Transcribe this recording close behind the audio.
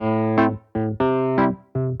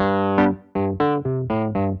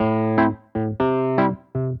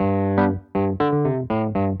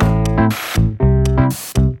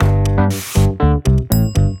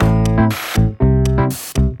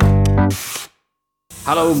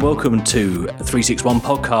Hello and welcome to 361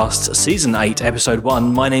 Podcast, Season 8, Episode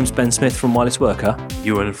 1. My name's Ben Smith from Wireless Worker.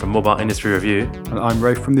 Ewan from Mobile Industry Review. And I'm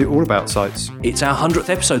Ray from the All About sites. It's our 100th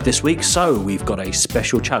episode this week, so we've got a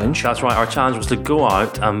special challenge. That's right, our challenge was to go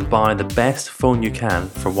out and buy the best phone you can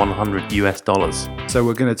for $100 US. So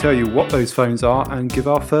we're going to tell you what those phones are and give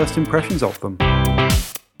our first impressions of them.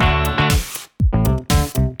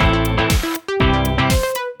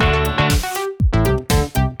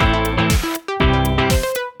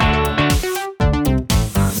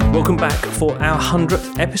 Welcome back for our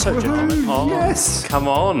 100th episode, gentlemen. Oh, yes! Come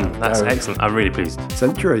on, that's excellent. I'm really pleased.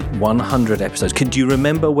 Century. 100 episodes. Do you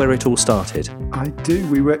remember where it all started? I do.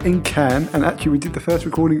 We were in Cannes, and actually we did the first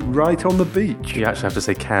recording right on the beach. You actually have to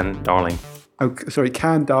say can, darling. Oh, sorry,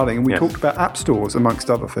 Cannes, darling. And we talked about app stores,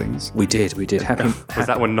 amongst other things. We did. Was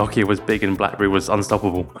that when Nokia was big and BlackBerry was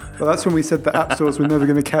unstoppable? Well, that's when we said that app stores were never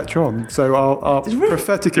going to catch on. So our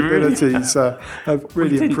prophetic abilities have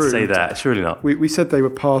really We improved. didn't say that, surely not. We said they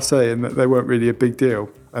were passé and that they weren't really a big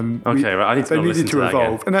deal. And Okay, right, I need to they go needed listen to to that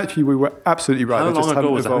evolve. again. And actually, we were absolutely right. How They just long ago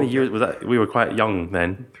hadn't was that? How many evolved. years was that? We were quite young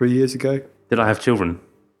then. 3 years ago. Did I have children?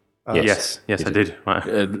 Yes, I did.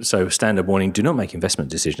 Right. So, standard warning, do not make investment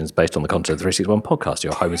decisions based on the content of the 361 podcast.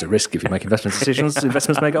 Your home is at risk if you make investment decisions.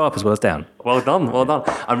 Investments may go up as well as down. Well done.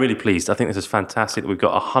 I'm really pleased. I think this is fantastic that we've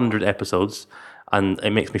got 100 episodes, and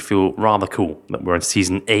it makes me feel rather cool that we're in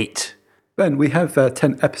season 8. Ben, we have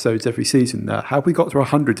 10 episodes every season. How have we got to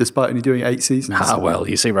 100 despite only doing 8 seasons? Well,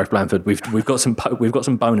 you see, Ralph Blanford, we've got some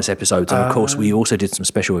bonus episodes, and of course we also did some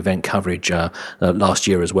special event coverage last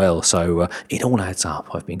year as well. So it all adds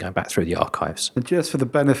up. I've been going back through the archives. And just for the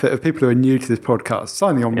benefit of people who are new to this podcast,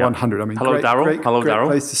 signing on 100. I mean, Hello, great, Daryl. great, Hello, great Daryl.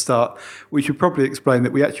 place to start. We should probably explain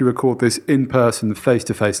that we actually record this in person, face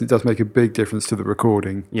to face, and it does make a big difference to the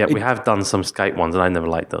recording. Yeah, we have done some Skype ones, and I never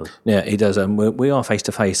liked those. Yeah, it does. We are face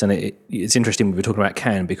to face, and it's interesting. We were talking about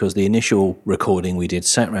Cannes because the initial recording we did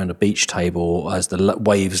sat around a beach table as the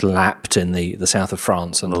waves lapped in the south of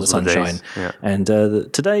France under the Those were the sunshine. days, yeah. And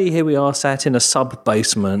today here we are sat in a sub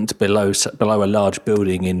basement below a large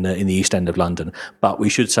building in the east end of London. But we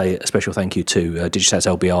should say a special thank you to Digitas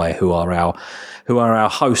LBI, who are our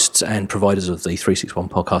hosts and providers of the 361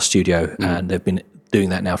 podcast studio, and they've been doing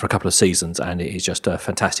that now for a couple of seasons, and it is just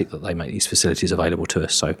fantastic that they make these facilities available to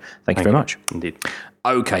us. So thank you very much. Indeed.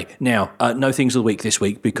 Okay, now no things of the week this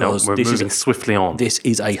week because We're moving swiftly on. This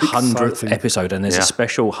is a 100th exciting. episode, and there's a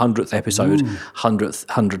special 100th episode, 100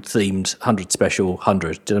 themed, 100 special,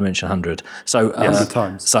 100. Did I mention 100? So 100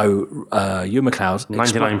 times. So Hugh McLeod,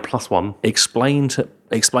 99 plus 1. explain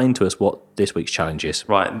to us what this week's challenge is.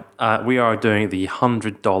 Right. We are doing the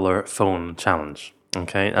 $100 phone challenge.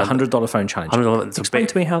 Okay. $100 phone challenge. $100. Explain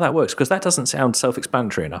to me how that works, because that doesn't sound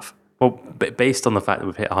self-explanatory enough. Well, based on the fact that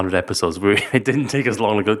we've hit 100 episodes, it didn't take us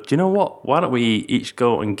long to go, do you know what? Why don't we each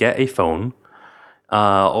go and get a phone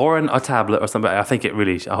or a tablet or something? I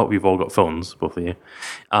hope you've all got phones, both of you,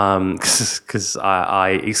 because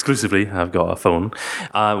I exclusively have got a phone.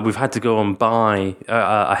 We've had to go and buy,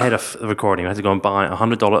 ahead of the recording, we had to go and buy a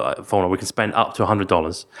 $100 phone, or we can spend up to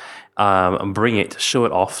 $100. And bring it, show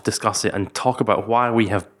it off, discuss it, and talk about why we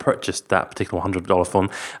have purchased that particular $100 phone.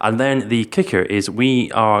 And then the kicker is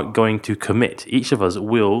we are going to commit. Each of us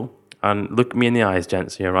will, and look me in the eyes,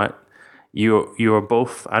 gents, here, right? You are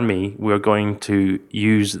both, and me, we're going to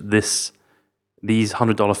use these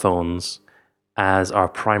 $100 phones as our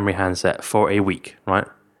primary handset for a week, right?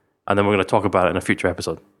 And then we're going to talk about it in a future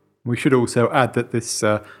episode. We should also add that this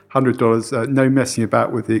 $100, no messing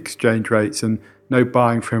about with the exchange rates and no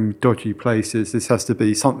buying from dodgy places. This has to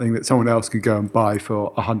be something that someone else could go and buy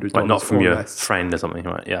for $100. Like not from or your less. friend or something,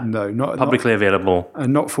 right? Yeah. No, not Publicly available.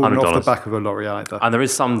 and not falling off $100. the back of a lorry either. And there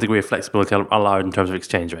is some degree of flexibility allowed in terms of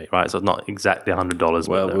exchange rate, right? So it's not exactly $100.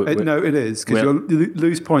 Well, No, it is, because you'll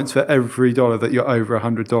lose points for every dollar that you're over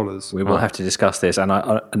 $100. We will have to discuss this,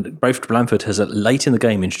 and Rafe Blanford has late in the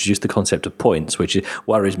game introduced the concept of points, which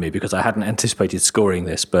worries me because I hadn't anticipated scoring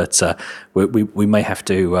this, but we may have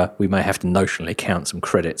to notionally count some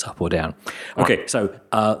credits up or down. Okay, so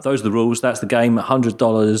those are the rules. That's the game.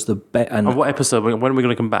 $100. The bet. And what episode? When are we going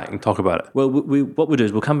to come back and talk about it? well, what we'll do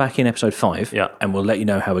is we'll come back in episode 5, Yeah. and we'll let you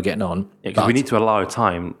know how we're getting on. Because we need to allow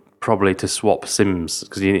time probably to swap SIMs,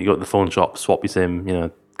 because you need to go to the phone shop, swap your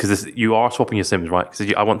SIM, because you are swapping your SIMs, right?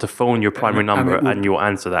 Because I want to phone your primary number and you'll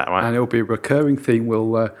answer that, right? And it'll be a recurring theme.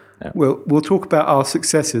 We'll talk about our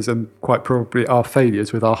successes and quite probably our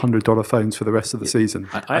failures with our $100 phones for the rest of the season.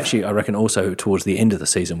 I reckon also towards the end of the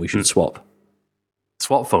season we should swap.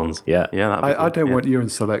 Swap phones. Yeah. Yeah. That'd be I good. don't want you in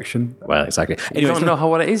selection. Well, exactly. You Anyways, don't know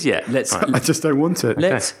what it is yet. I just don't want it.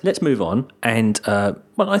 let's move on. And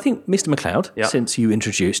I think Mr. McLeod, Yeah. since you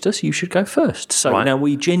introduced us, you should go first. So Right. now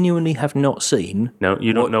we genuinely have not seen. No,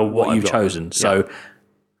 you don't know what you've I've got. chosen. So,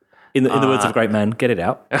 in the words of a great man, get it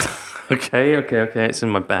out. Okay. It's in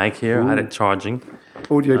my bag here. I had it charging.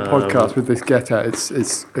 Audio podcast with this get out.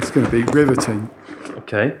 It's going to be riveting.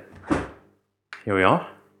 Okay. Here we are.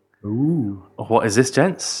 Ooh. What is this,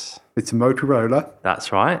 gents? It's a Motorola.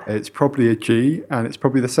 That's right. It's probably a G, and it's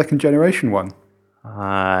probably the second generation one.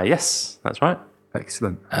 Yes, that's right.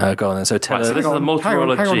 Excellent. Go on then. So tell Right, us. so this is a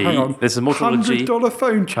Motorola G. Hang on. This is a Motorola G. $100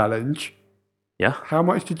 phone challenge. Yeah. How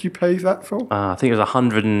much did you pay that for? I think it was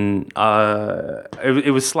 100 and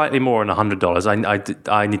it was slightly more than $100.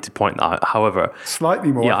 I need to point that out. However,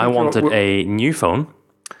 Slightly more. yeah, I think wanted you're- a new phone.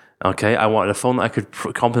 Okay, I wanted a phone that I could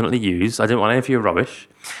competently use. I didn't want any of your rubbish.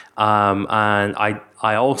 And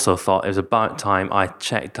I also thought it was about time I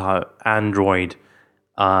checked out Android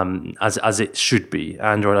as it should be,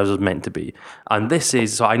 Android as it was meant to be. And this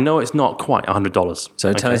is, so I know it's not quite $100.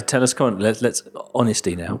 So tell us, come on, let's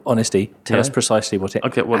honesty now. Honesty. Tell us precisely what it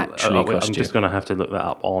Okay, well, actually cost I'm you. just going to have to look that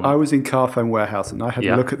up on. I was in Carphone Warehouse, and I had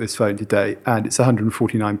Yeah. a look at this phone today, and it's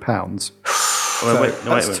 £149.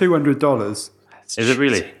 That's wait. $200. Is it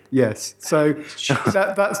really? Yes. So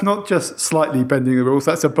that's not just slightly bending the rules,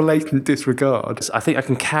 that's a blatant disregard. I think I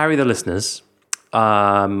can carry the listeners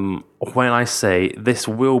when I say this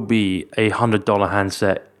will be a $100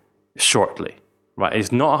 handset shortly. Right?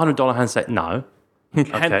 It's not a $100 handset now.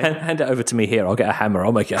 Hand it over to me here. I'll get a hammer.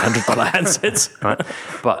 I'll make it $100 handsets. Right?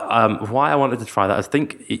 But why I wanted to try that, I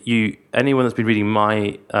think anyone that's been reading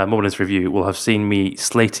my Mobilin's review will have seen me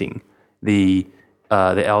slating the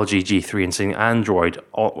LG G3 and saying Android,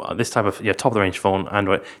 this type of top of the range phone,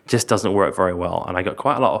 Android just doesn't work very well. And I got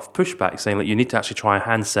quite a lot of pushback saying that you need to actually try a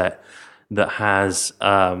handset that has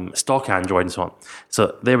stock Android and so on.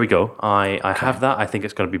 So there we go. I have that. I think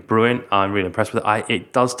it's going to be brilliant. I'm really impressed with it.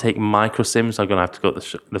 It does take micro SIMs. So I'm going to have to go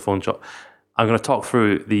to the phone shop. I'm going to talk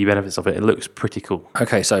through the benefits of it. It looks pretty cool.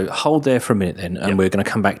 Okay, so hold there for a minute then, and we're going to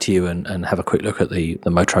come back to you and have a quick look at the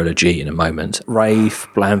Motorola G in a moment. Rafe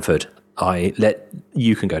Blanford,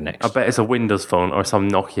 you can go next. I bet it's a Windows phone or some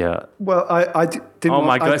Nokia. Well, I didn't Oh my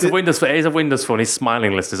want- god, it's a Windows phone. It is a Windows phone. He's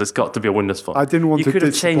smiling, listeners. It's got to be a Windows phone. I didn't want You to could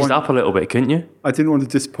have changed it disappoint- up a little bit, couldn't you? I didn't want to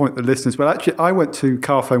disappoint the listeners, but actually I went to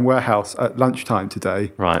Carphone Warehouse at lunchtime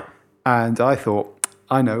today, Right. and I thought,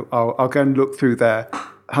 I know, I'll go and look through their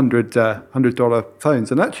 $100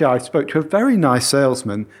 phones. And actually I spoke to a very nice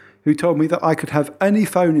salesman who told me that I could have any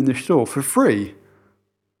phone in the store for free.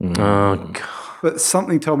 Oh, God. But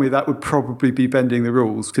something told me that would probably be bending the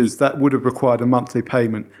rules, because that would have required a monthly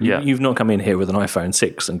payment. Yeah. You've not come in here with an iPhone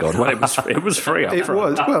 6 and gone, well, it was free up It front.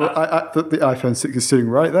 was. Well, the iPhone 6 is sitting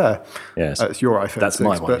right there. Yes. It's your iPhone 6. That's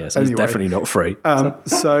my one, but yes. It's anyway. definitely not free.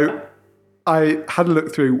 So I had a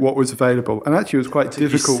look through what was available, and actually it was quite You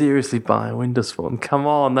difficult. seriously buy a Windows phone? Come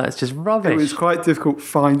on, that's just rubbish. It was quite difficult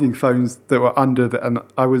finding phones that were under the, and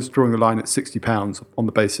I was drawing the line at £60 on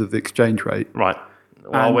the basis of the exchange rate. Right.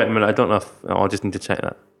 Well, wait a minute. I don't know if... I just need to check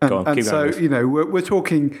that. Go on, And keep so, going. we're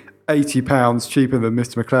talking £80 cheaper than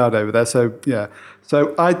Mr. McLeod over there. So, yeah.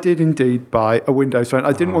 So I did indeed buy a Windows phone.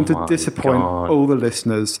 I didn't want to disappoint all the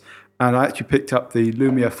listeners, and I actually picked up the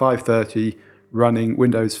Lumia 530 running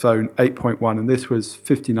Windows Phone 8.1, and this was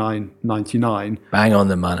 $59.99. Bang on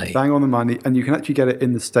the money. Bang on the money, and you can actually get it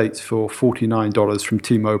in the States for $49 from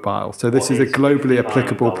T-Mobile. So this is a globally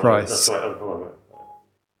applicable price.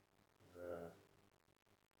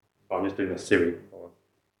 I'm just doing a Siri.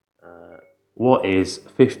 What is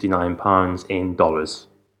 £59 in dollars?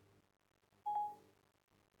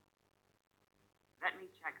 Let me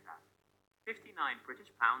check that. 59 British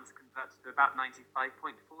pounds converts to about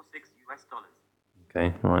 95.46 US dollars.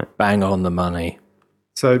 Okay, right. Bang on the money.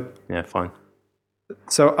 So Yeah, fine.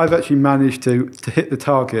 I've actually managed to hit the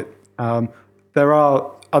target. There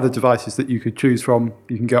are other devices that you could choose from.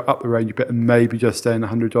 You can go up the range a bit and maybe just stay in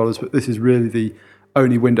 $100, but this is really the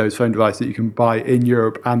only Windows Phone device that you can buy in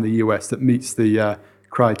Europe and the US that meets the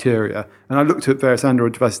criteria. And I looked at various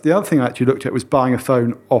Android devices. The other thing I actually looked at was buying a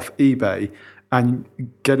phone off eBay, and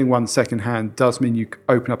getting one secondhand does mean you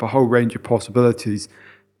open up a whole range of possibilities.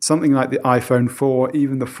 Something like the iPhone 4,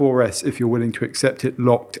 even the 4S, if you're willing to accept it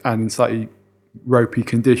locked and in slightly ropey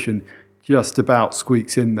condition, just about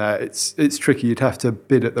squeaks in there. It's tricky. You'd have to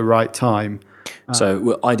bid at the right time.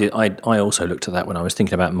 So I also looked at that when I was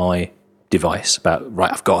thinking about my device.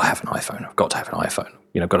 I've got to have an iPhone. I've got to have an iPhone.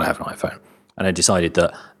 I've got to have an iPhone. And I decided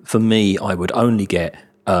that for me, I would only get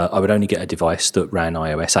a device that ran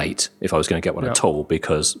iOS 8 if I was going to get one at all,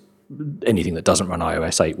 because anything that doesn't run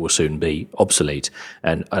iOS 8 will soon be obsolete.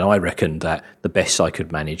 And I reckon that the best I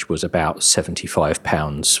could manage was about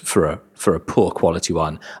 £75 for a poor quality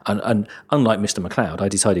one. And unlike Mr. McLeod, I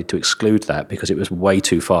decided to exclude that because it was way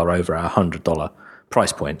too far over our $100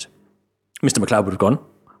 price point. Mr. McLeod would have gone,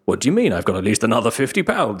 what do you mean? I've got at least another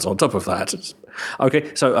 £50 on top of that.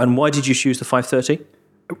 Okay, so and why did you choose the 530?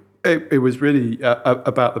 It was really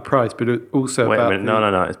about the price, but it also Wait about a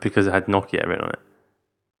minute. No. It's because it had Nokia written on it.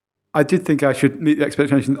 I did think I should meet the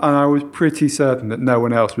expectations, and I was pretty certain that no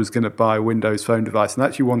one else was going to buy a Windows Phone device, and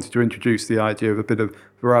actually wanted to introduce the idea of a bit of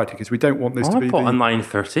variety because we don't want this to be I bought a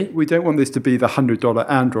 930. we don't want this to be the $100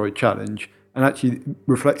 Android challenge. And actually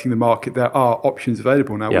reflecting the market, there are options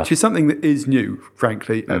available now, which is something that is new,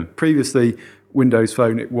 frankly. Previously, Windows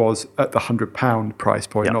Phone, it was at the £100 price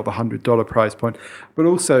point, not the $100 price point. But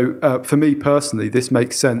also, for me personally, this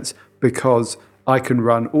makes sense because I can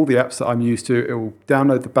run all the apps that I'm used to. It will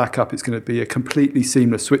download the backup. It's going to be a completely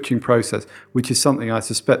seamless switching process, which is something I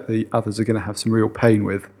suspect the others are going to have some real pain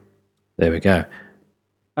with. There we go.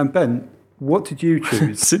 And Ben, what did you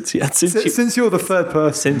choose? Since Since you're the third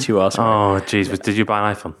person. Since you asked me. Oh, jeez. Did you buy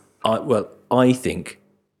an iPhone?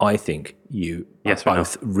 I think you Yes or no?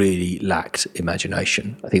 both really lacked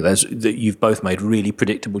imagination. I think that you've both made really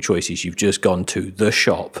predictable choices. You've just gone to the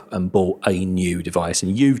shop and bought a new device,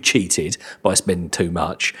 and you've cheated by spending too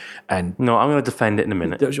much. And No, I'm going to defend it in a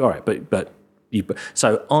minute. all right, but you.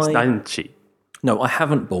 So I I didn't cheat. no, I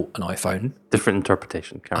haven't bought an iPhone. Different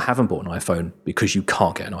interpretation. I haven't bought an iPhone because you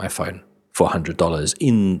can't get an iPhone for $100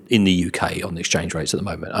 in the UK on the exchange rates at the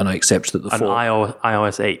moment, and I accept that the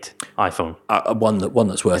iOS 8 iPhone. one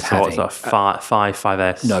that's worth So having. what's that?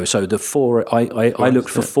 5S? No, so the four I looked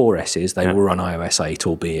for 4Ss. They will run iOS 8,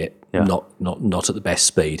 albeit not at the best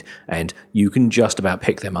speed, and you can just about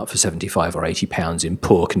pick them up for £75 or £80 in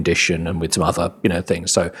poor condition and with some other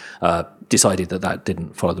things. So decided that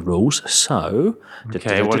didn't follow the rules. So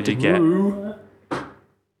Okay, what did you get?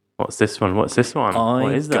 What's this one? What is that?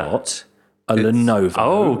 I got a Lenovo.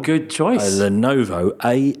 Oh, good choice. A Lenovo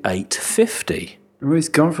A850. Oh, he's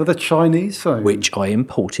gone for the Chinese phone. Which I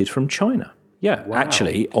imported from China. Yeah,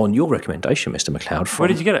 actually, on your recommendation, Mr. McLeod. Where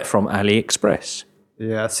did you get it? From AliExpress.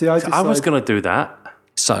 Yeah, see, I was going to do that,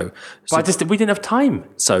 So but we didn't have time.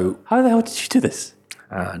 So How the hell did you do this?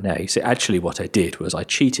 now, you see, actually what I did was I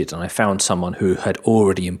cheated and I found someone who had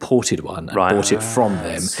already imported one and bought it from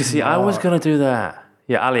them. You see, I was going to do that.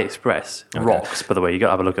 Yeah, AliExpress rocks, by the way. You got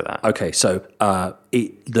to have a look at that. Okay, so the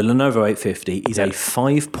Lenovo 850 is a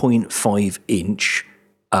 5.5-inch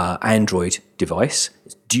Android device.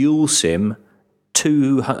 It's dual SIM,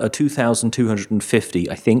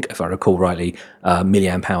 2,250, I think, if I recall rightly,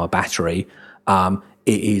 milliamp hour battery.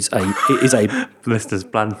 It is a Listeners,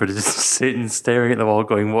 Blandford is just sitting, staring at the wall,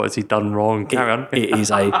 going, "What has he done wrong?" Carry on. it is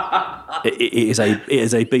a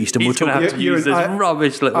beast, and He's going to have to use this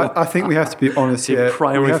rubbish little. I think we have to be honest here.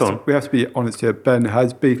 primary phone. We have to be honest here. Ben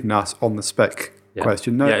has beaten us on the spec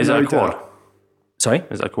question. No, is it a quad? doubt. Sorry?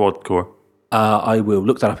 Is it a quad core? I will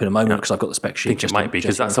look that up in a moment because I've got the spec sheet. I think it might be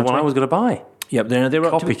because that's the one I was going to buy. Yeah, there are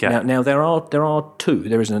Copycat. Now there are two.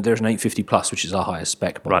 There's an 850 Plus, which is our highest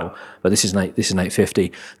spec model, Right. but this is an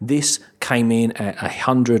 850. This came in at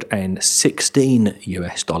 $116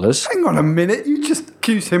 US. Hang on a minute. You just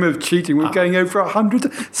accused him of cheating with going over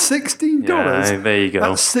 $116. Yeah, there you go.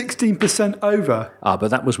 That's 16% over. But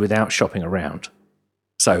that was without shopping around.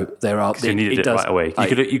 So there are. You needed it right away.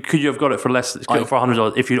 You could have got it for less, for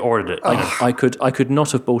 $100 if you'd ordered it. I could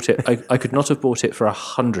not have bought it. I could not have bought it for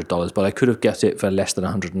 $100, but I could have got it for less than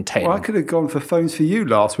 110. Well, I could have gone for phones for you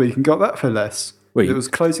last week and got that for less. Well, It was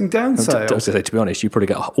closing down sale. To be honest, you probably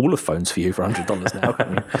get all of phones for you for $100 now,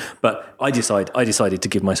 can't you? But I decided to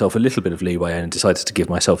give myself a little bit of leeway and decided to give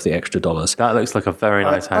myself the extra dollars. That looks like a very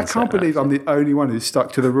nice I handset. can't believe I'm the only one who's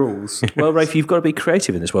stuck to the rules. Well, Rafe, you've got to be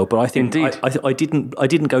creative in this world, but I think Indeed. I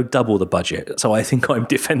didn't go double the budget, so I think I'm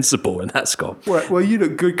defensible in that scope. Well, you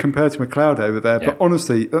look good compared to McLeod over there, but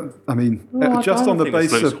honestly, I mean, just on the think this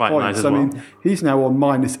basis looks of quite points, nice as I mean, he's now on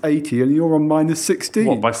minus 80 and you're on minus 16.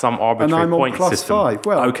 What, by some and arbitrary I'm on point plus system? 5.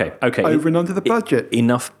 Well, Okay. over and under the budget.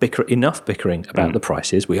 Enough bickering about the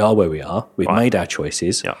prices. We are where we are. We've made our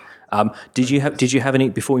choices. Yeah. Did you have any,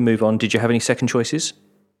 before we move on, did you have any second choices?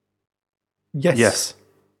 Yes.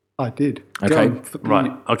 I did. Go Okay. on.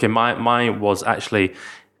 Right. Okay, mine was actually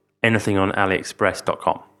anything on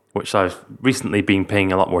AliExpress.com, which I've recently been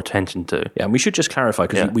paying a lot more attention to. Yeah, and we should just clarify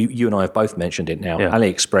because you and I have both mentioned it now. Yeah.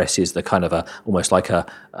 AliExpress is the kind of almost like an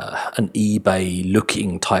eBay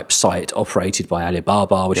looking type site operated by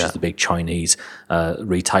Alibaba, which is the big Chinese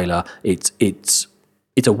retailer. It's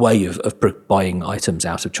it's a way of buying items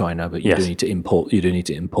out of China, but you do need to import. You do need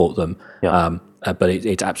to import them. Yeah. But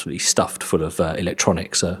it's absolutely stuffed full of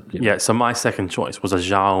electronics. Yeah. So my second choice was a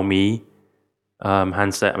Xiaomi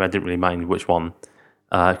handset. I mean, I didn't really mind which one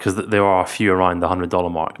because there are a few around the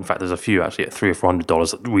 $100 mark. In fact, there's a few actually at $300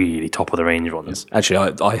 or $400, really top of the range ones.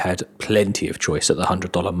 Actually, I had plenty of choice at the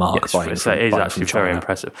 $100 mark. Yes, it is actually very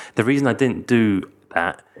impressive. The reason I didn't do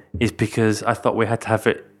that is because I thought we had to have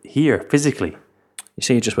it here physically. You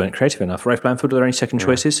see, you just weren't creative enough. Rafe Blanford, were there any second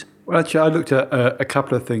choices? Well, actually, I looked at a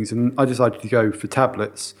couple of things, and I decided to go for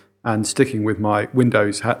tablets. And sticking with my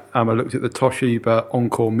Windows, I looked at the Toshiba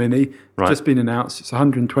Encore Mini. It's just been announced. It's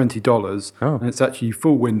 $120, and it's actually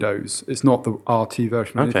full Windows. It's not the RT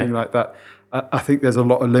version or anything like that. I think there's a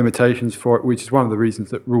lot of limitations for it, which is one of the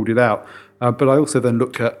reasons that ruled it out. But I also then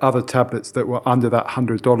looked at other tablets that were under that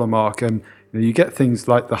 $100 mark, and you get things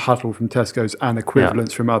like the Huddle from Tesco's and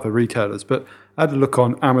equivalents from other retailers. But I had a look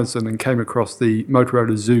on Amazon and came across the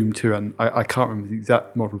Motorola Zoom 2, and I can't remember the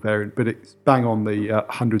exact model variant, but it's bang on the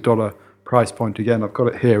 $100 price point again. I've got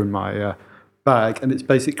it here in my bag, and it's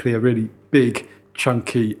basically a really big,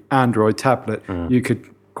 chunky Android tablet. You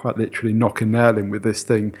could quite literally knock a nail in with this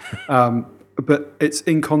thing. But it's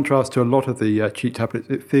in contrast to a lot of the cheap tablets.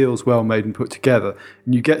 It feels well made and put together.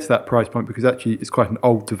 And you get to that price point because actually it's quite an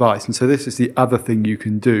old device. And so this is the other thing you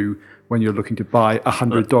can do when you're looking to buy a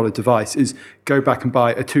 $100 device is go back and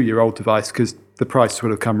buy a 2-year-old device because the price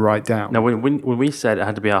will have come right down. Now, when we said it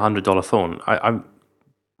had to be a $100 phone,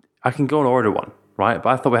 I can go and order one, right? But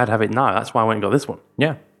I thought we had to have it now. That's why I went and got this one.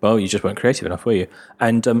 Yeah. Well, you just weren't creative enough, were you?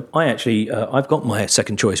 And I actually, I've got my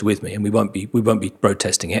second choice with me, and we won't be road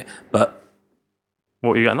testing it, but.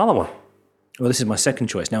 What, you got another one? Well, this is my second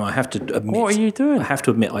choice. Now, I have to admit... What are you doing? I have to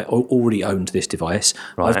admit I already owned this device.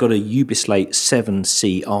 Right. I've got a Ubislate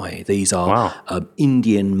 7CI. These are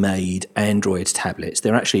Indian-made Android tablets.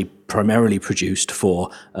 They're actually primarily produced for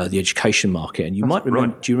the education market. And you might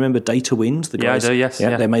remember... Do you remember DataWind? The guys? I do, yes.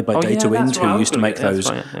 Yeah, they're made by DataWind, who used to make those...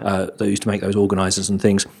 They used to make those organisers and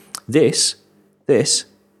things. This is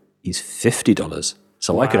 $50.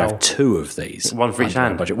 So I could have 2 of these. One for each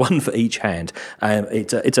hand. Budget. One for each hand.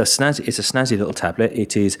 It's a snazzy little tablet.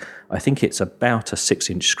 It is. I think it's about a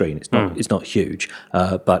 6-inch screen. It's not. It's not huge,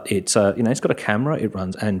 but it's it's got a camera. It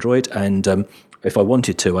runs Android, and if I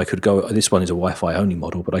wanted to, I could go. This one is a Wi-Fi only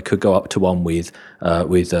model, but I could go up to one with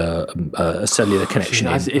a cellular connection.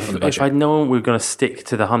 If I'd known we were going to stick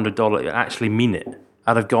to the $100, and actually mean it,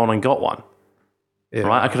 I'd have gone and got one. Yeah.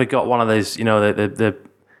 Right? I could have got one of those. The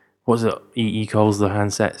what's it? EE calls the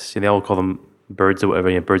handsets. They all call them birds or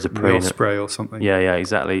whatever. Birds of prey. Spray or something. Yeah,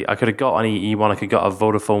 exactly. I could have got an EE one. I could have got a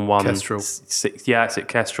Vodafone one. Kestrel. It's a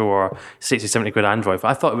Kestrel or 60, 70 quid Android. But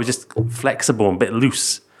I thought it was just flexible and a bit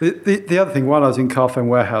loose. The other thing, while I was in Carphone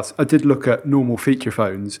Warehouse, I did look at normal feature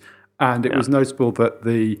phones, and it was noticeable that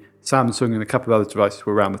the Samsung and a couple of other devices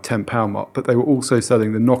were around the £10 mark, but they were also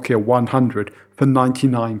selling the Nokia 100 for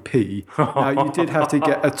 99p. Now, you did have to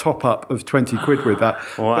get a top-up of 20 quid with that.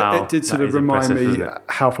 Wow. But it did sort of remind me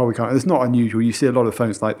how far we come. It's not unusual. You see a lot of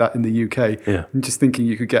phones like that in the UK. Yeah. I'm just thinking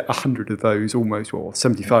you could get 100 of those almost, or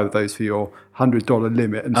 75 of those for your $100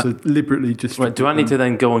 limit, and so deliberately just... Right, do I need to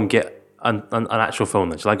then go and get an actual phone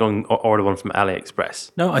then? Shall I go and order one from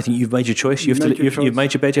AliExpress? No, I think you've made your choice. You've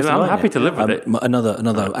made your bed. I'm happy to live with it.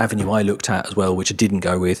 Another avenue I looked at as well, which I didn't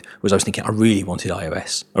go with, was I was thinking I really wanted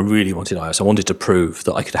iOS. I wanted to prove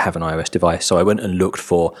that I could have an iOS device. So I went and looked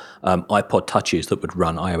for iPod Touches that would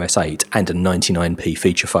run iOS 8 and a 99p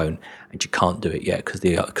feature phone. And you can't do it yet because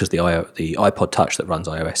the iPod Touch that runs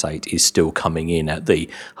iOS 8 is still coming in at the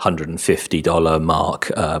 $150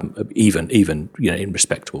 mark, even in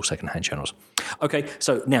respectable second-hand channels. Okay,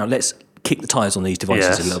 so now let's kick the tires on these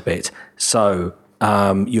devices a little bit. So,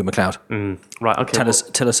 Ewan McLeod, right? Okay,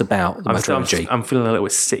 tell us about the Motorola G. I'm feeling a little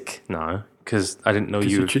bit sick now because I didn't know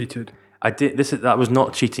you cheated. I did this. That was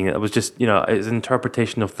not cheating. It was just it's an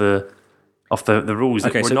interpretation of the rules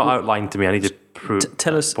that were not outlined to me. I need to prove.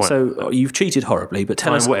 Tell us. So you've cheated horribly, but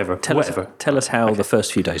tell us Tell us how the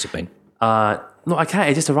first few days have been. No, I can't.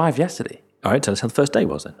 It just arrived yesterday. All right, tell us how the first day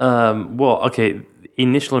was then. Well, okay.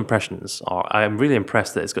 Initial impressions are: I am really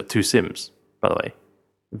impressed that it's got 2 SIMs. By the way,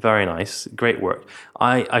 very nice, great work.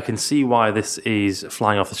 I can see why this is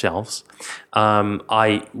flying off the shelves.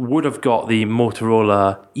 I would have got the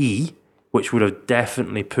Motorola E, which would have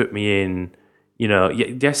definitely put me in.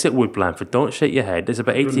 Yes, it would, Blanford. Don't shake your head. It's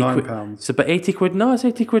about 80 quid. It's about 80 quid. No, it's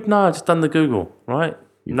 80 quid now. I've just done the Google, right?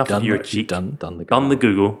 You've done the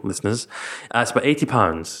Google, listeners. It's about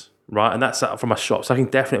 £80, right? And that's from a shop. So I can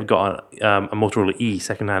definitely have got a Motorola E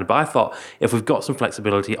secondhand. But I thought if we've got some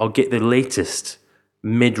flexibility, I'll get the latest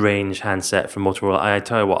mid-range handset from Motorola. I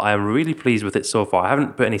tell you what, I am really pleased with it so far. I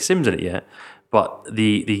haven't put any SIMs in it yet, but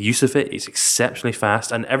the use of it is exceptionally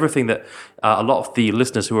fast, and everything that a lot of the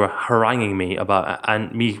listeners who are haranguing me about,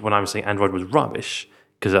 and me when I was saying Android was rubbish,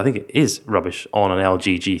 because I think it is rubbish on an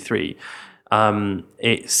LG G3,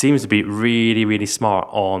 it seems to be really, really smart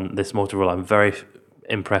on this Motorola. I'm very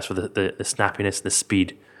impressed with the snappiness, the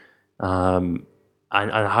speed, and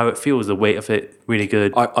how it feels, the weight of it, really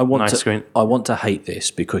good. I want nice to screen. I want to hate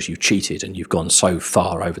this because you've cheated and you've gone so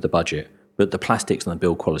far over the budget. But the plastics and the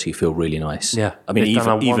build quality feel really nice. Yeah, I mean, they've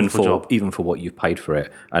done a wonderful job. even for what you've paid for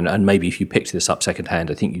it, and maybe if you picked this up second hand,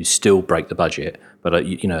 I think you still break the budget. But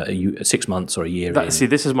you know, 6 months or a year in, See,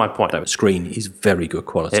 this is my point. that screen is very good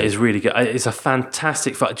quality. It is really good. It's a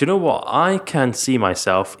fantastic. Do you know what? I can see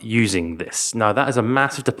myself using this. Now, that is a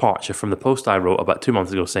massive departure from the post I wrote about 2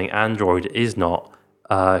 months ago saying Android is not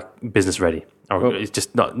business ready, or it's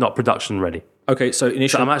just not production ready. Okay, so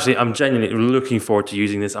initially, I'm genuinely looking forward to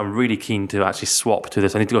using this. I'm really keen to actually swap to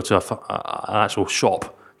this. I need to go to an actual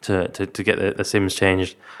shop to get the SIMs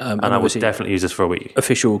changed, and I would definitely use this for a week.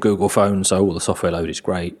 official Google phone, so all the software load is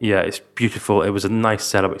great. Yeah, it's beautiful. It was a nice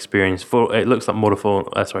setup experience. It looks like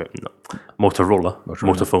Motorola.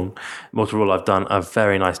 Motorola have done a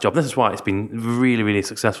very nice job. This is why it's been really, really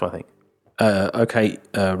successful, I think.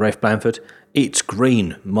 Rafe Blanford, it's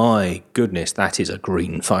green. My goodness, that is a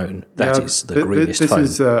green phone. That is the greenest phone.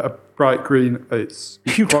 This is a bright green. It's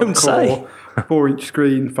You don't say. 4-inch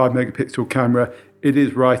screen, 5-megapixel camera. It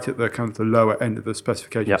is right at the kind of the lower end of the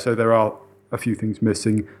specification. Yep. So there are a few things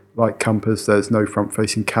missing, like compass. There's no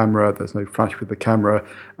front-facing camera. There's no flash with the camera,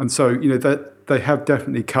 and so that they have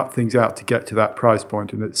definitely cut things out to get to that price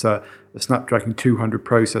point. And it's a Snapdragon 200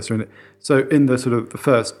 processor in it. So in the sort of the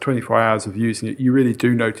first 24 hours of using it, you really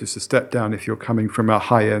do notice a step down if you're coming from a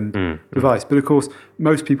high-end device. But of course,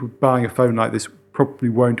 most people buying a phone like this probably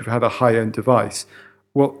won't have had a high-end device.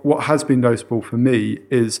 What has been noticeable for me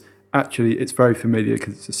is actually it's very familiar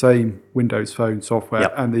because it's the same Windows Phone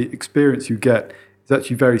software, and the experience you get is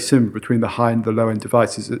actually very similar between the high and the low end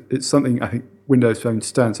devices. It's something I think Windows Phone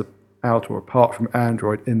stands out or apart from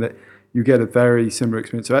Android in that you get a very similar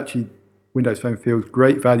experience. So actually Windows Phone feels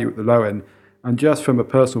great value at the low end. And just from a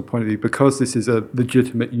personal point of view, because this is a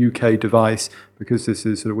legitimate UK device, because this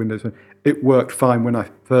is sort of Windows Phone, it worked fine when I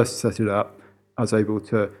first set it up. I was able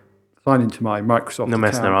to sign into my Microsoft No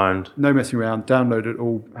messing around. No messing around. Download it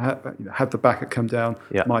all. Had the backup come down.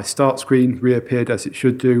 Yeah. My start screen reappeared as it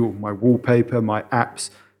should do. My wallpaper, my apps.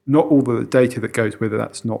 Not all the data that goes with it.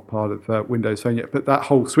 That's not part of Windows Phone yet. But that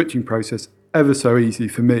whole switching process, ever so easy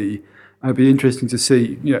for me. And it'd be interesting to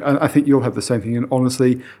see. And I think you'll have the same thing. And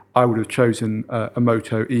honestly, I would have chosen a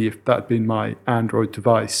Moto E if that had been my Android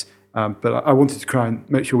device. But I wanted to try and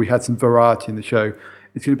make sure we had some variety in the show.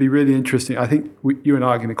 It's going to be really interesting. I think you and I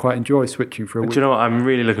are going to quite enjoy switching for a week. Do you know what? I'm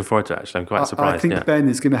really looking forward to it, actually. I'm quite surprised. I think Ben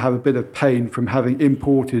is going to have a bit of pain from having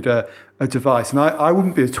imported a device. And I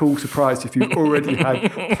wouldn't be at all surprised if you've already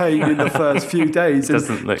had pain in the first few days.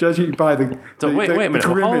 Judging by the wait a minute.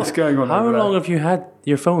 grimace going on. How long have you had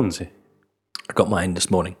your phones? I got mine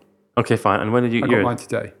this morning. Okay, fine. And when did you? I got mine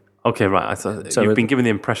today. Okay, right. So you've been given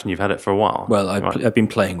the impression you've had it for a while. Well, I've been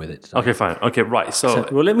playing with it. Okay, fine. Okay, right. So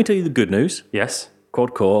Well, let me tell you the good news. yes.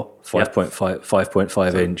 Quad core,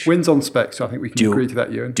 5.5 inch. Wins on specs, so I think we can agree to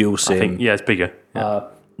that, Ewan. Dual SIM. I think, it's bigger. Yeah.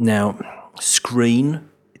 Now, screen,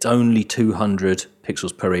 it's only 200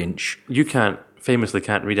 pixels per inch. You famously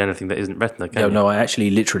can't read anything that isn't Retina, can you? No, I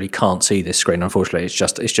actually literally can't see this screen. Unfortunately, it's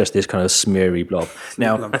just this kind of smeary blob.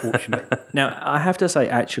 Now, I have to say,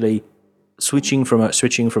 actually, switching from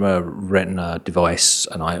a Retina device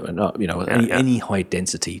and any high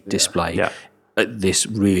density display. Yeah. This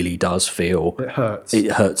really does feel It hurts.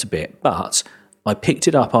 It hurts a bit, but I picked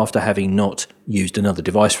it up after having not used another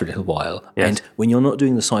device for a little while. Yes. And when you're not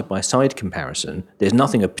doing the side-by-side comparison, there's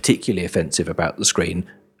nothing particularly offensive about the screen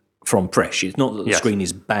from fresh. It's not that the screen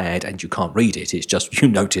is bad and you can't read it. It's just you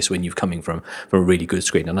notice when you're coming from a really good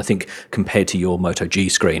screen. And I think compared to your Moto G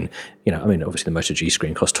screen, obviously the Moto G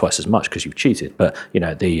screen costs twice as much because you've cheated. But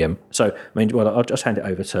I'll just hand it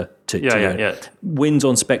over to you. Wins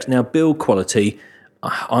on specs. Now, build quality.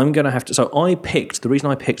 I'm going to have to. So the reason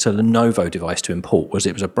I picked a Lenovo device to import was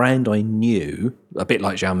it was a brand I knew, a bit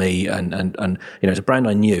like Xiaomi, and it's a brand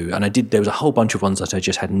I knew, and there was a whole bunch of ones that I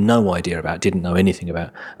just had no idea about, didn't know anything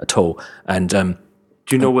about at all. And do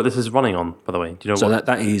you know what this is running on, by the way? Do you know? So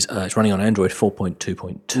that is it's running on Android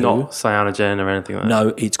 4.2.2. Not Cyanogen or anything like that.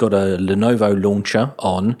 No, it's got a Lenovo launcher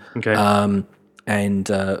on. Okay. And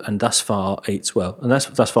thus far it's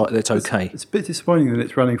okay. It's a bit disappointing that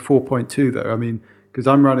it's running 4.2 though. I mean, because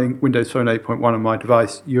I'm running Windows Phone 8.1 on my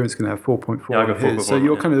device. Ewan's going to have 4.4 Yeah, I on got his. So 4.1,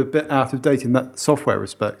 you're yeah. kind of a bit out of date in that software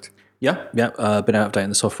respect. Yeah, been out of date in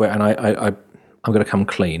the software, and I'm going to come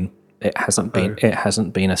clean. It hasn't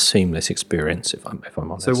been a seamless experience, if I'm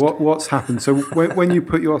honest. So what's happened? So when you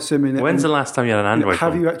put your SIM in it, When's the last time you had an Android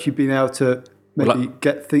have phone? you actually been able to maybe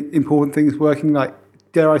get important things working, like,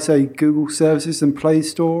 dare I say, Google services and Play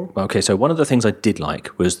Store? Okay, so one of the things I did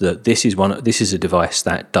like was that this is a device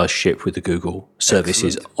that does ship with the Google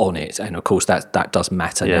services on it, and of course that does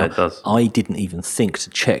matter. Yeah, now, it does. I didn't even think to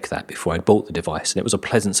check that before I bought the device, and it was a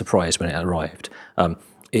pleasant surprise when it arrived.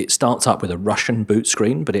 It starts up with a Russian boot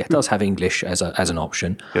screen, but it does have English as an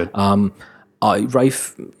option. Good.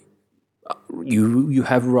 Rafe, you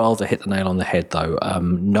have rather hit the nail on the head, though.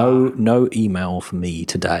 No email for me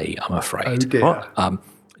today, I'm afraid. Oh dear. What?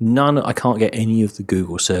 None. I can't get any of the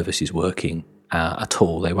Google services working at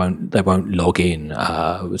all. They won't log in.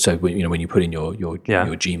 So when you put in your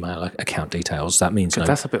Gmail account details, that means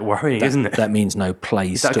That's a bit worrying, isn't it? That means no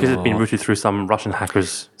Play Is that Store. because it's been routed through some Russian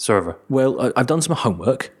hacker's server? Well, I've done some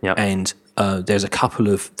homework, Yep. and there's a couple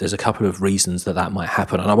of reasons that might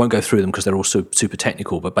happen, and I won't go through them because they're all super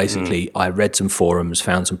technical. But basically, I read some forums,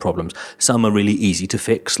 found some problems. Some are really easy to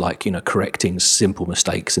fix, like correcting simple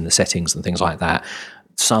mistakes in the settings and things like that.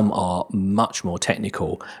 Some are much more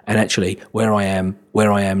technical, and actually, where I am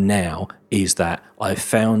now is that I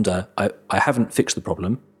found I haven't fixed the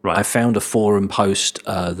problem. Right. I found a forum post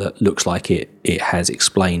that looks like it has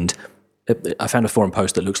explained. I found a forum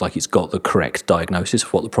post that looks like it's got the correct diagnosis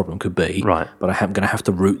of what the problem could be. Right. But I'm going to have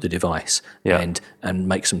to root the device and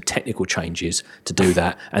make some technical changes to do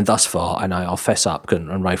that. And thus far, and I'll fess up,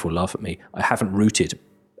 and Rafe will laugh at me, I haven't rooted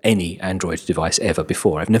any Android device ever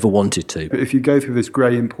before. I've never wanted to. But if you go through this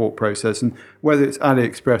grey import process, and whether it's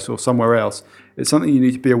AliExpress or somewhere else, it's something you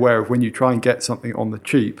need to be aware of when you try and get something on the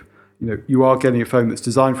cheap. You are getting a phone that's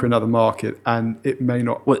designed for another market, and it may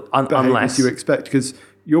not behave unless as you expect, because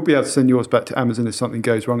you'll be able to send yours back to Amazon if something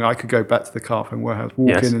goes wrong. I could go back to the car phone warehouse,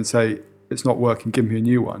 walk in and say, it's not working, give me a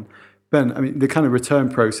new one. Ben, I mean, the kind of return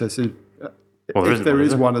process is, if there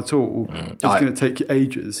is one at all, it's going to take you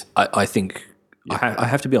ages. I think I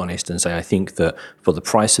have to be honest and say I think that for the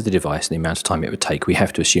price of the device and the amount of time it would take, we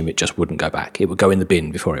have to assume it just wouldn't go back. It would go in the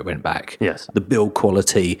bin before it went back. Yes. The build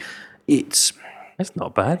quality, it's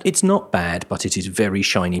not bad. It's not bad, but it is very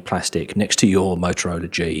shiny plastic next to your Motorola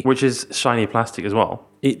G. Which is shiny plastic as well.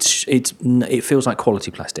 It feels like quality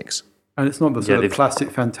plastics. And it's not the sort of plastic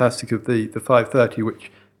fantastic of the 530,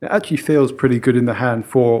 which it actually feels pretty good in the hand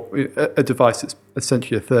for a device that's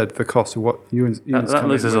essentially a third of the cost of what Ewan's That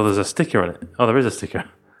looks as though there's a sticker on it. Oh, there is a sticker.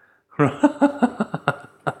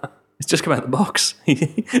 It's just come out of the box.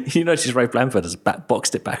 You notice Ray Blanford has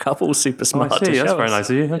boxed it back up, all super smart. I see. That's very us. nice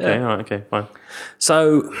of you. Okay, all right, okay, fine.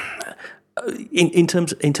 So, in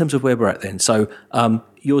terms of where we're at, then, so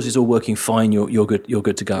yours is all working fine. You're good. You're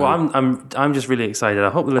good to go. Well, I'm just really excited. I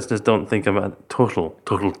hope the listeners don't think I'm a total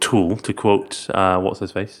tool, to quote what's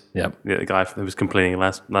his face. Yeah, the guy who was complaining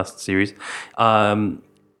last series.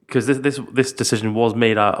 Because this decision was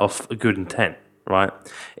made out of a good intent, right?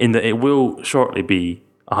 In that it will shortly be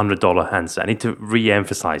 $100 handset. I need to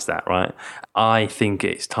re-emphasize that, right? I think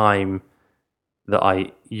it's time that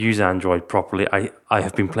I use Android properly. I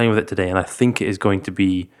have been playing with it today, and I think it is going to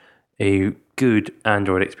be a good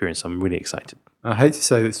Android experience. I'm really excited. I hate to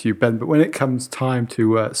say this to you, Ben, but when it comes time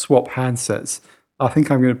to swap handsets, I think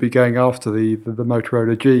I'm going to be going after the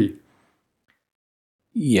Motorola G.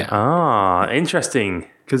 Yeah. Ah, interesting.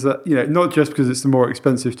 Because not just because it's the more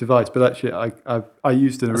expensive device, but actually I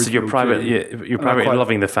used an original. So you're private. G, You're privately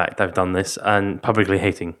loving the fact I've done this and publicly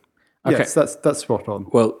hating. Yes, that's spot on.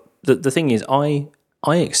 Well, the thing is, I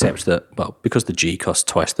accept that. Well, because the G costs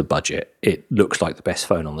twice the budget, it looks like the best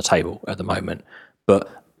phone on the table at the moment.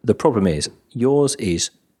 But the problem is, yours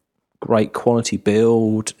is great quality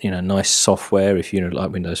build, nice software if you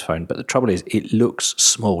like Windows Phone. But the trouble is, it looks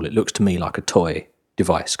small. It looks to me like a toy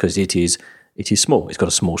device because it is small. It's got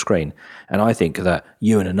a small screen. And I think that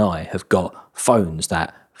Ewan and I have got phones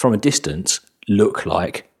that, from a distance, look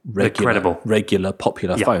like regular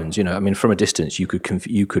popular phones. From a distance, you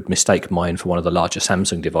could mistake mine for one of the larger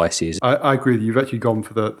Samsung devices. I agree that you've actually gone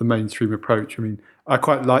for the mainstream approach. I mean, I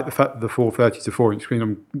quite like the fact that the 430 is a 4-inch screen.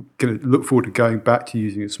 I'm going to look forward to going back to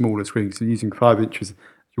using a smaller screen, because using 5 inches,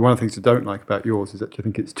 one of the things I don't like about yours is that I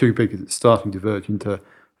think it's too big, as it's starting to verge into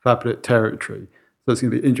phablet territory. So it's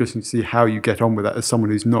going to be interesting to see how you get on with that as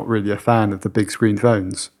someone who's not really a fan of the big screen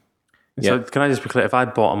phones. So can I just be clear? If I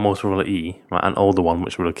bought a Motorola E, right, an older one,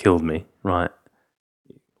 which would have killed me, right?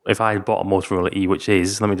 If I bought a Motorola E, which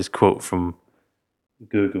is, let me just quote from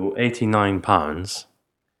Google, £89,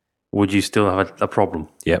 would you still have a problem?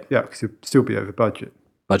 Yep. Yeah, because you'll still be over budget.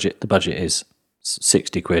 The budget is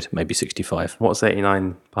 60 quid, maybe 65. What's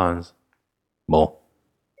 £89? More.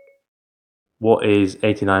 What is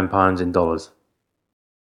 £89 in dollars?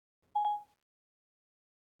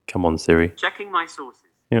 Come on, Siri. Checking my sources.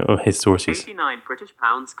 His sources. 89 British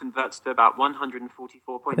pounds converts to about 144.00.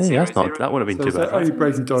 Hey, that would have been So too is that only bad.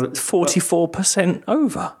 breaking dollars? 44%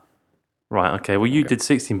 over. Right, okay. Well, you did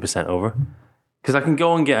 16% over. Because I can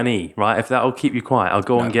go and get an E, right? If that'll keep you quiet, I'll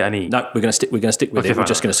go and get an E. No, we're going to stick with Okay, it. We're fine.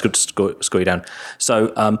 just going to score you down.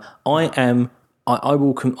 So I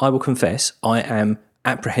will confess, I am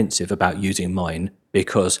apprehensive about using mine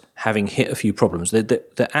because having hit a few problems, the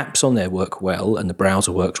apps on there work well and the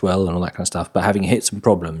browser works well and all that kind of stuff. But having hit some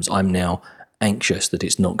problems, I'm now anxious that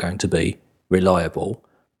it's not going to be reliable.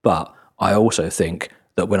 But I also think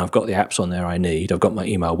that when I've got the apps on there I need, I've got my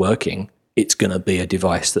email working, it's going to be a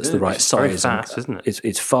device that's the right It's very size. fast, isn't it?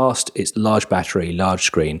 It's fast, it's large battery, large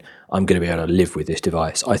screen. I'm going to be able to live with this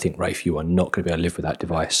device. I think, Rafe, you are not going to be able to live with that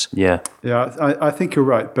device. Yeah. Yeah, I think you're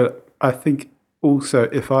right. But I think also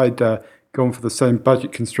if I'd gone for the same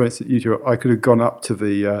budget constraints that you do, I could have gone up to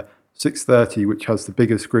the 630, which has the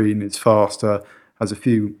bigger screen, it's faster, has a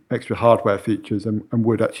few extra hardware features, and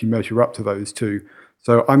would actually measure up to those two.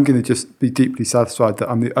 So I'm going to just be deeply satisfied that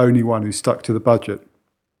I'm the only one who's stuck to the budget.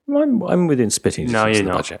 I'm within spitting distance of the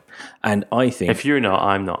not. budget, and I think If you're not,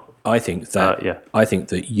 I'm not. I think that yeah. I think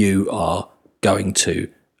that you are going to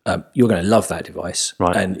you're going to love that device,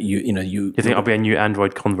 Right. And you You think I'll be a new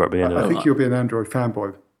Android convert by the end I of it? think you'll be an Android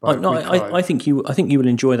fanboy. I think you will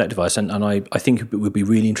enjoy that device, and I think it would be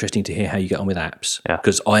really interesting to hear how you get on with apps. Yeah.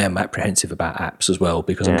 Because I am apprehensive about apps as well,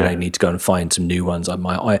 because I'm going to need to go and find some new ones.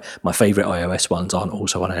 My favorite iOS ones aren't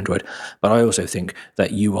also on Android, but I also think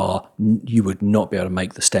that you would not be able to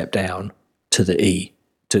make the step down to the E.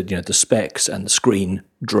 To the specs and the screen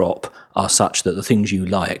drop are such that the things you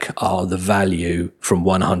like are the value from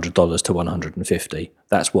 $100 to $150.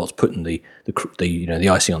 That's what's putting the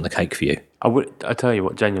icing on the cake for you. I tell you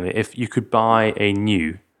what, genuinely, if you could buy a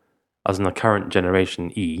new, as in the current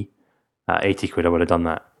generation E, at 80 quid, I would have done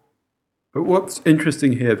that. But what's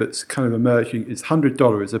interesting here that's kind of emerging is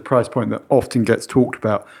 $100 is a price point that often gets talked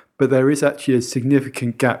about, but there is actually a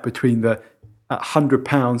significant gap between the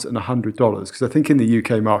 £100 and $100, because I think in the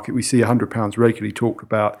UK market we see £100 regularly talked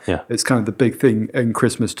about. Yeah. It's kind of the big thing in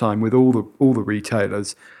Christmas time with all the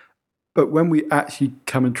retailers. But when we actually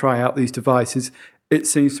come and try out these devices, it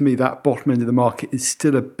seems to me that bottom end of the market is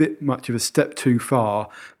still a bit much of a step too far.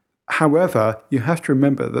 However, you have to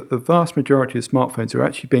remember that the vast majority of smartphones are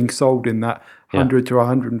actually being sold in that $100 to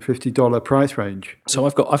 $150 price range. So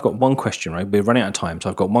I've got one question, right? We're running out of time, so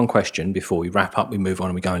I've got one question before we wrap up. We move on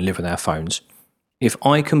and we go and live with our phones. If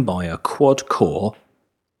I can buy a quad-core,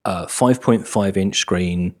 5.5-inch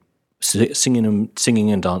screen,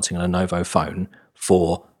 singing and dancing on a Novo phone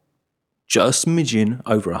for just smidgen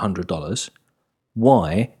over $100,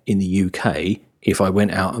 why in the UK, if I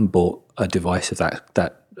went out and bought a device of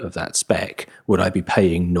that spec, would I be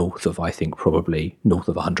paying north of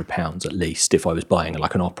 £100 at least if I was buying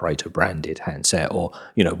like an operator branded handset or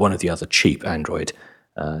one of the other cheap Android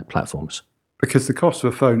platforms? Because the cost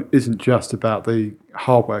of a phone isn't just about the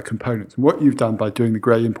hardware components. And what you've done by doing the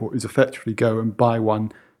grey import is effectively go and buy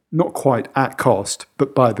one, not quite at cost,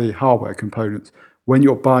 but buy the hardware components. When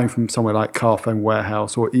you're buying from somewhere like Carphone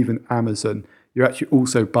Warehouse or even Amazon, you're actually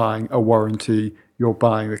also buying a warranty. You're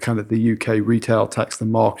buying the kind of the UK retail tax, the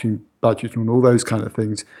marketing budget, and all those kind of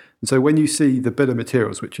things. And so when you see the bill of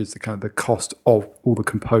materials, which is the kind of the cost of all the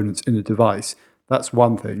components in a device, that's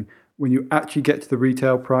one thing. When you actually get to the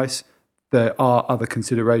retail price, there are other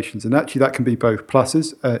considerations, and actually that can be both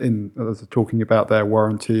pluses as talking about their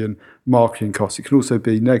warranty and marketing costs. It can also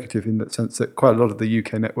be negative in the sense that quite a lot of the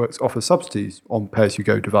UK networks offer subsidies on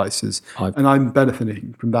pay-as-you-go devices, and I'm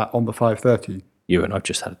benefiting from that on the 530. And I've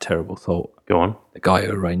just had a terrible thought. Go on. The guy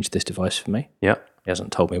who arranged this device for me, Yeah. he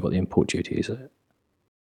hasn't told me what the import duty is.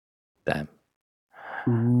 Damn.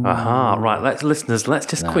 Aha, right. Let's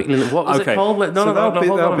just quickly look. What was it called? That'll be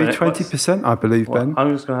hold on a minute. 20%, I believe, Ben.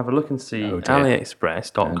 I'm just going to have a look and see dear.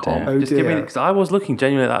 AliExpress.com. Oh, just give me dear. because I was looking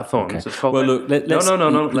genuinely at that phone. Okay. So it's called Well, look, let's end-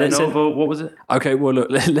 Lenovo. What was it? Okay, well, look,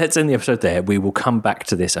 let's end the episode there. We will come back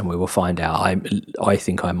to this and we will find out. I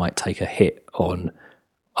think I might take a hit on.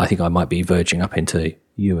 I think I might be verging up into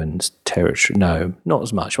Ewan's territory. No, not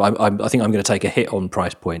as much. I think I'm going to take a hit on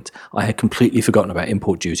price point. I had completely forgotten about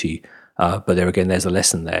import duty, but there again, there's a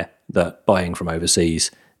lesson there that buying from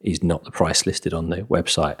overseas is not the price listed on the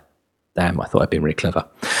website. Damn, I thought I'd been really clever.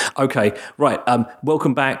 Okay, right.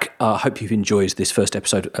 Welcome back. I hope you've enjoyed this first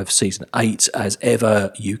episode of Season 8. As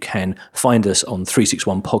ever, you can find us on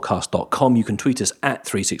 361podcast.com. You can tweet us at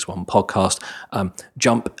 361podcast.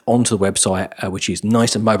 Jump onto the website, which is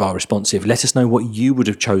nice and mobile responsive. Let us know what you would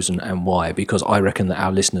have chosen and why, because I reckon that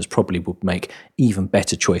our listeners probably would make even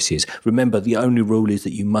better choices. Remember, the only rule is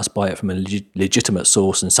that you must buy it from a legitimate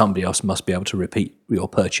source and somebody else must be able to repeat your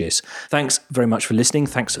purchase. Thanks very much for listening.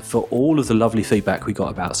 Thanks for all of the lovely feedback we got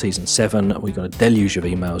about Season 7. We got a deluge of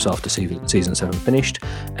emails after Season 7 finished,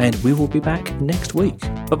 and we will be back next week.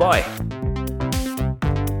 Bye-bye.